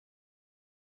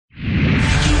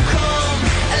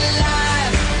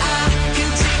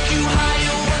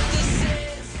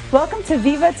Welcome to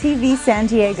Viva TV San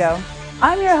Diego.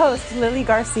 I'm your host, Lily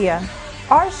Garcia.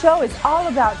 Our show is all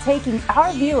about taking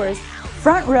our viewers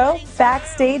front row,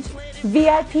 backstage,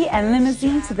 VIP, and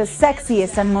limousine to the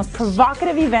sexiest and most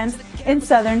provocative events in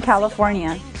Southern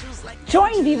California.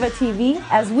 Join Viva TV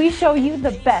as we show you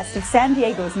the best of San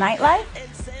Diego's nightlife,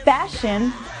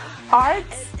 fashion,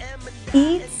 arts,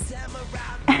 eats,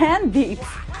 and beats.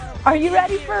 Are you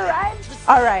ready for a ride?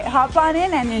 All right, hop on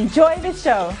in and enjoy the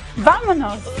show.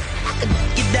 Vámonos!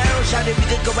 Get down, shout it, we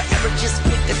could go wherever, just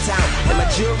pick a town. And my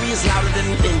jewelry is louder than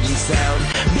the engine sound.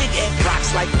 Big egg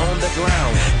rocks like on the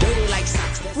ground. Dirty like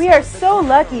socks. We are so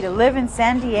lucky to live in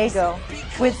San Diego.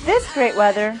 With this great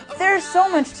weather, there's so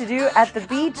much to do at the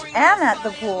beach and at the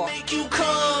pool. Make you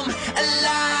come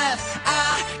alive.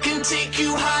 I can take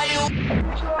you higher.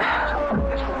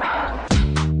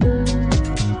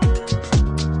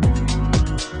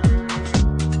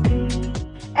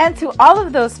 And to all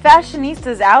of those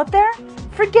fashionistas out there,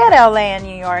 forget LA and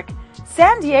New York.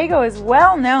 San Diego is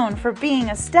well known for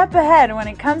being a step ahead when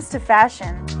it comes to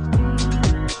fashion.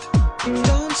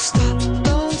 Don't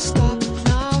stop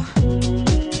now.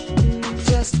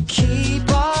 Just keep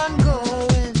on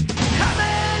going.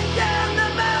 Coming down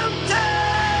the mountain.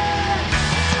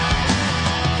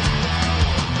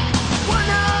 One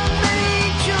of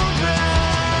many children.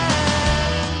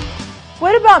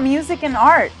 What about music and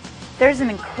art? There's an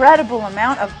incredible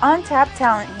amount of untapped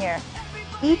talent here.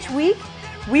 Each week,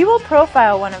 we will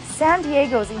profile one of San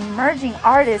Diego's emerging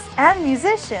artists and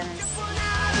musicians.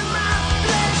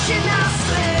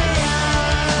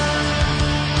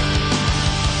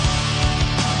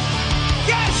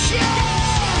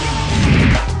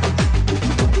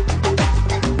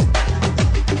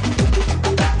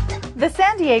 The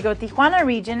San Diego-Tijuana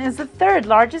region is the third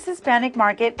largest Hispanic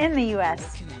market in the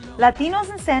U.S. Latinos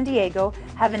in San Diego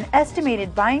have an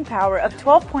estimated buying power of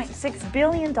 $12.6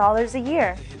 billion a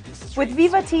year. With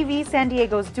Viva TV San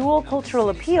Diego's dual cultural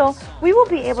appeal, we will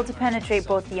be able to penetrate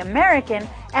both the American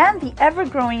and the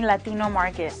ever-growing Latino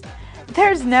market.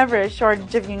 There's never a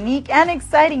shortage of unique and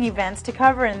exciting events to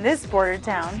cover in this border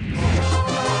town.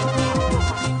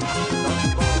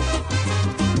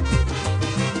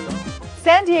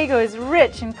 San Diego is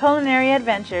rich in culinary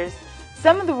adventures.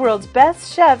 Some of the world's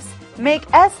best chefs make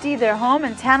SD their home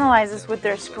and tantalize us with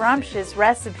their scrumptious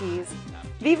recipes.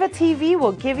 Viva TV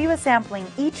will give you a sampling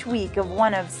each week of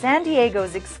one of San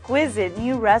Diego's exquisite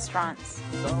new restaurants.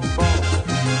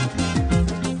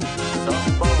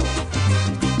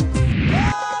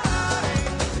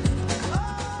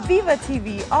 Viva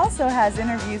TV also has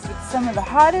interviews with some of the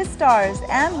hottest stars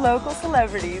and local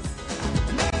celebrities.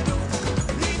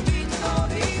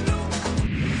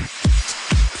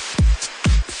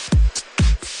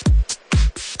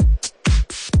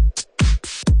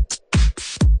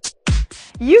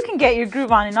 You can get your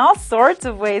groove on in all sorts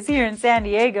of ways here in San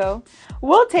Diego.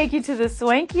 We'll take you to the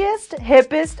swankiest,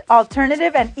 hippest,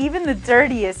 alternative, and even the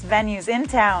dirtiest venues in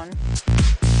town.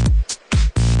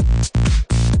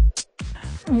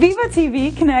 Viva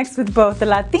TV connects with both the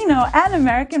Latino and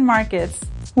American markets.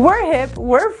 We're hip,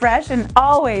 we're fresh, and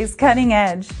always cutting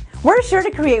edge. We're sure to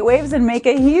create waves and make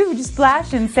a huge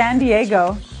splash in San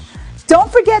Diego. Don't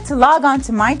forget to log on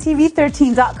to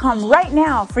mytv13.com right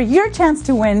now for your chance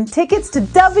to win tickets to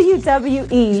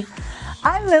WWE.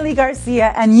 I'm Lily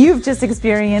Garcia, and you've just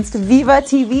experienced Viva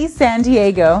TV San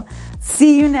Diego.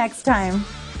 See you next time.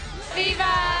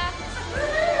 Viva!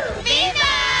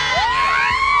 Viva!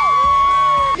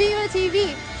 Viva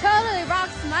TV totally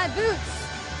rocks my boots.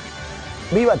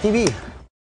 Viva TV.